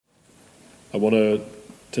I want to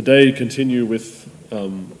today continue with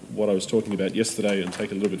what I was talking about yesterday and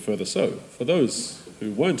take it a little bit further. So, for those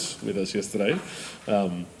who weren't with us yesterday,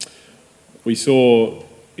 we saw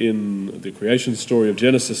in the creation story of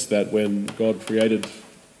Genesis that when God created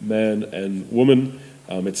man and woman,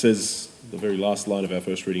 it says, the very last line of our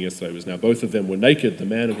first reading yesterday was, "Now both of them were naked, the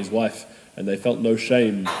man and his wife, and they felt no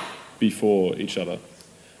shame before each other."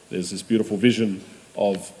 There's this beautiful vision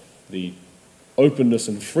of the openness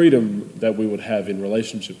and freedom that we would have in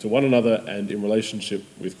relationship to one another and in relationship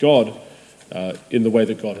with God, in the way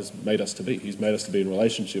that God has made us to be. He's made us to be in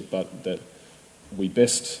relationship, but that we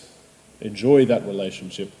best enjoy that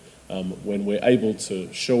relationship when we're able to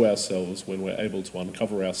show ourselves, when we're able to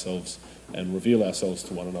uncover ourselves and reveal ourselves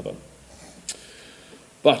to one another.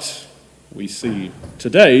 But we see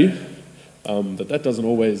today that doesn't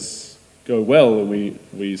always go well, and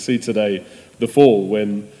we see today the fall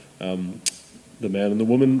when the man and the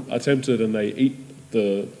woman are tempted and they eat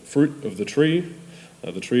the fruit of the tree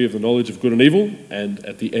of the knowledge of good and evil, and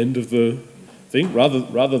at the end of the thing,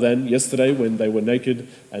 rather than yesterday when they were naked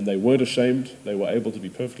and they weren't ashamed, they were able to be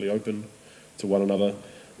perfectly open to one another.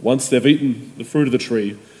 Once they've eaten the fruit of the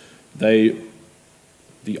tree,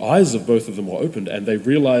 the eyes of both of them were opened and they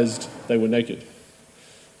realized they were naked.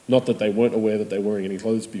 Not that they weren't aware that they were wearing any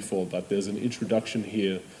clothes before, but there's an introduction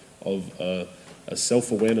here of a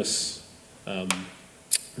self-awareness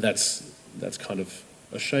that's kind of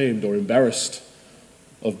ashamed or embarrassed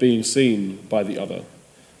of being seen by the other.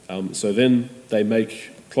 So then they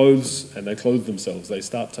make clothes and they clothe themselves. They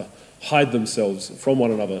start to hide themselves from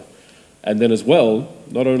one another. And then as well,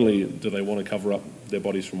 not only do they want to cover up their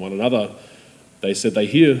bodies from one another, they said they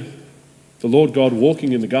hear the Lord God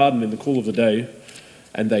walking in the garden in the cool of the day,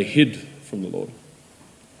 and they hid from the Lord.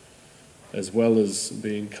 As well as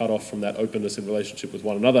being cut off from that openness in relationship with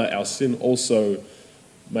one another, our sin also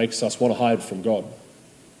makes us want to hide from God,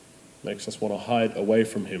 makes us want to hide away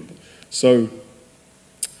from Him. So,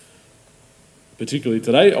 particularly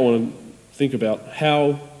today, I want to think about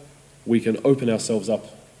how we can open ourselves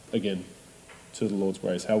up again to the Lord's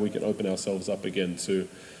grace, how we can open ourselves up again to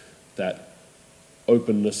that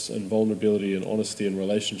openness and vulnerability and honesty and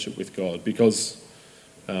relationship with God. Because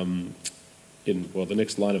the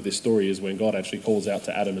next line of this story is when God actually calls out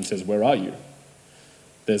to Adam and says, "Where are you?"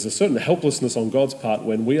 There's a certain helplessness on God's part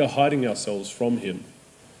when we are hiding ourselves from Him.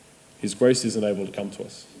 His grace isn't able to come to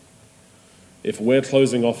us. If we're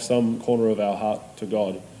closing off some corner of our heart to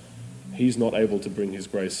God, He's not able to bring His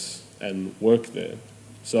grace and work there.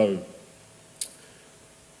 So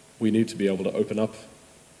we need to be able to open up,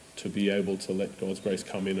 to be able to let God's grace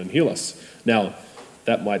come in and heal us. Now,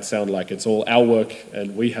 that might sound like it's all our work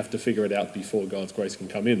and we have to figure it out before God's grace can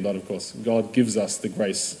come in. But of course, God gives us the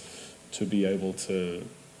grace to be able to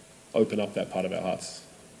open up that part of our hearts.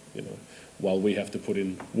 While we have to put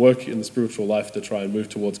in work in the spiritual life to try and move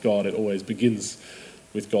towards God, it always begins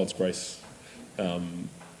with God's grace.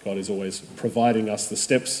 God is always providing us the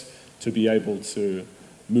steps to be able to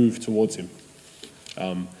move towards Him.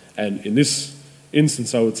 And in this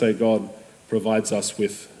instance, I would say God provides us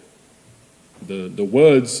with the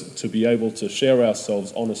words to be able to share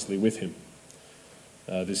ourselves honestly with Him.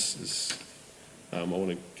 I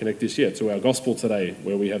want to connect this to our gospel today,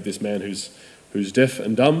 where we have this man who's deaf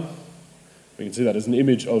and dumb. We can see that as an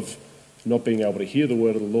image of not being able to hear the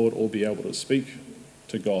word of the Lord or be able to speak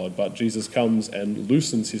to God. But Jesus comes and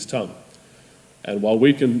loosens his tongue. And while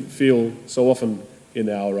we can feel so often in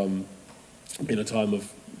a time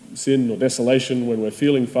of sin or desolation, when we're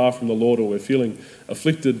feeling far from the Lord or we're feeling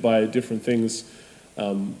afflicted by different things,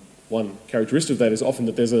 one characteristic of that is often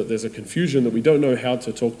that there's a confusion that we don't know how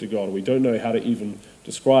to talk to God. We don't know how to even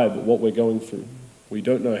describe what we're going through. We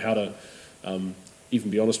don't know how to even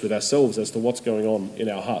be honest with ourselves as to what's going on in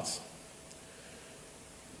our hearts.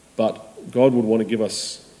 But God would want to give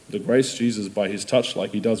us the grace. Jesus, by His touch,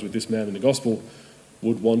 like He does with this man in the gospel,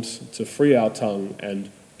 would want to free our tongue and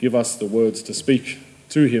give us the words to speak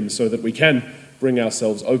to Him so that we can bring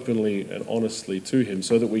ourselves openly and honestly to Him,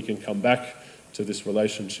 so that we can come back to this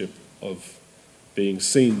relationship of being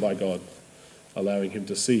seen by God, allowing Him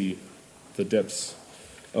to see the depths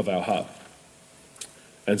of our heart.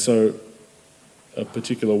 And so a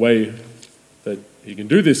particular way that He can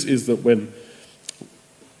do this is that when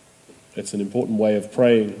it's an important way of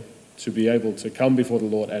praying, to be able to come before the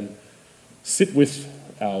Lord and sit with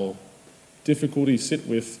our difficulty, sit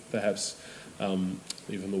with perhaps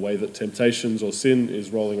even the way that temptations or sin is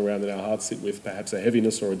rolling around in our hearts, sit with perhaps a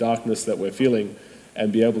heaviness or a darkness that we're feeling,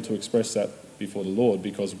 and be able to express that before the Lord,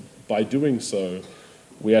 because by doing so,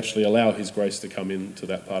 we actually allow His grace to come into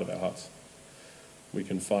that part of our hearts. We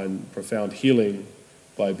can find profound healing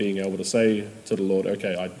by being able to say to the Lord,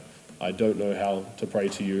 okay, I don't know how to pray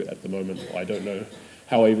to you at the moment, or I don't know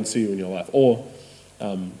how I even see you in your life, or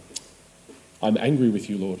I'm angry with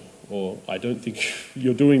you, Lord, or I don't think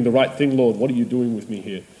you're doing the right thing, Lord, what are you doing with me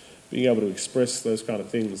here? Being able to express those kind of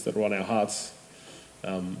things that are on our hearts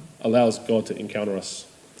allows God to encounter us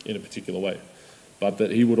in a particular way, but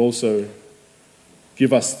that he would also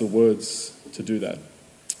give us the words to do that.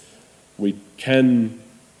 We can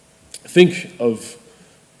think of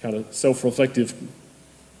kind of self-reflective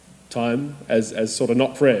time as sort of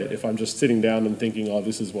not prayer. If I'm just sitting down and thinking, oh,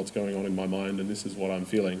 this is what's going on in my mind and this is what I'm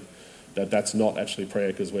feeling, that's not actually prayer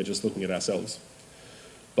because we're just looking at ourselves.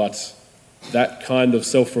 But that kind of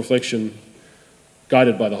self-reflection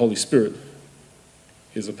guided by the Holy Spirit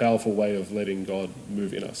is a powerful way of letting God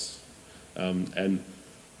move in us. And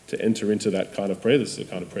to enter into that kind of prayer, this is the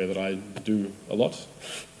kind of prayer that I do a lot,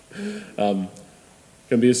 can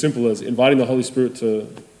be as simple as inviting the Holy Spirit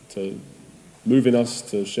to move in us,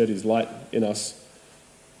 to shed his light in us,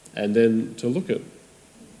 and then to look at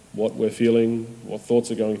what we're feeling, what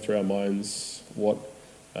thoughts are going through our minds, what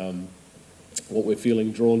we're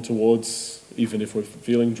feeling drawn towards. Even if we're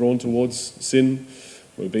feeling drawn towards sin,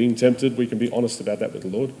 we're being tempted, we can be honest about that with the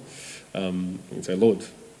Lord. We can say, Lord,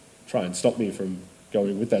 try and stop me from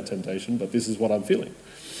going with that temptation, but this is what I'm feeling.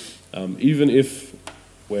 Even if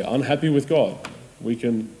we're unhappy with God, we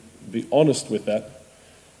can be honest with that,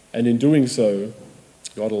 and in doing so,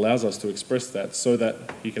 God allows us to express that so that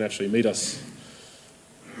he can actually meet us,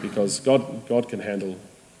 because God can handle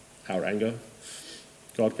our anger,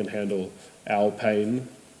 God can handle our pain,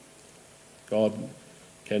 God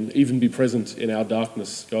can even be present in our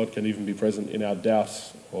darkness, God can even be present in our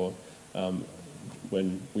doubt, or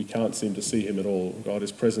when we can't seem to see him at all. God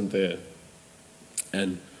is present there,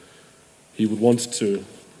 and he would want to,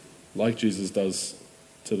 like Jesus does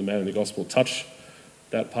to the man in the gospel, touch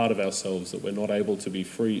that part of ourselves that we're not able to be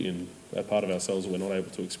free in, that part of ourselves we're not able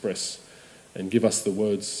to express, and give us the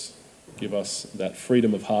words, give us that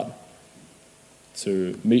freedom of heart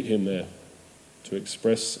to meet him there, to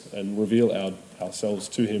express and reveal ourselves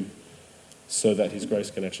to him so that his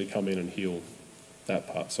grace can actually come in and heal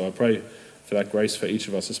that part. So I pray for that grace for each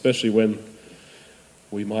of us, especially when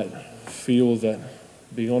we might feel that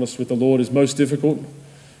being honest with the Lord is most difficult,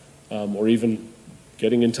 or even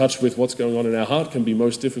getting in touch with what's going on in our heart can be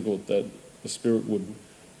most difficult, that the Spirit would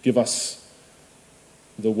give us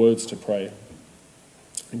the words to pray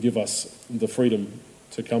and give us the freedom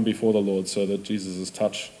to come before the Lord so that Jesus'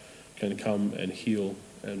 touch can come and heal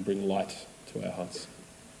and bring light to our hearts.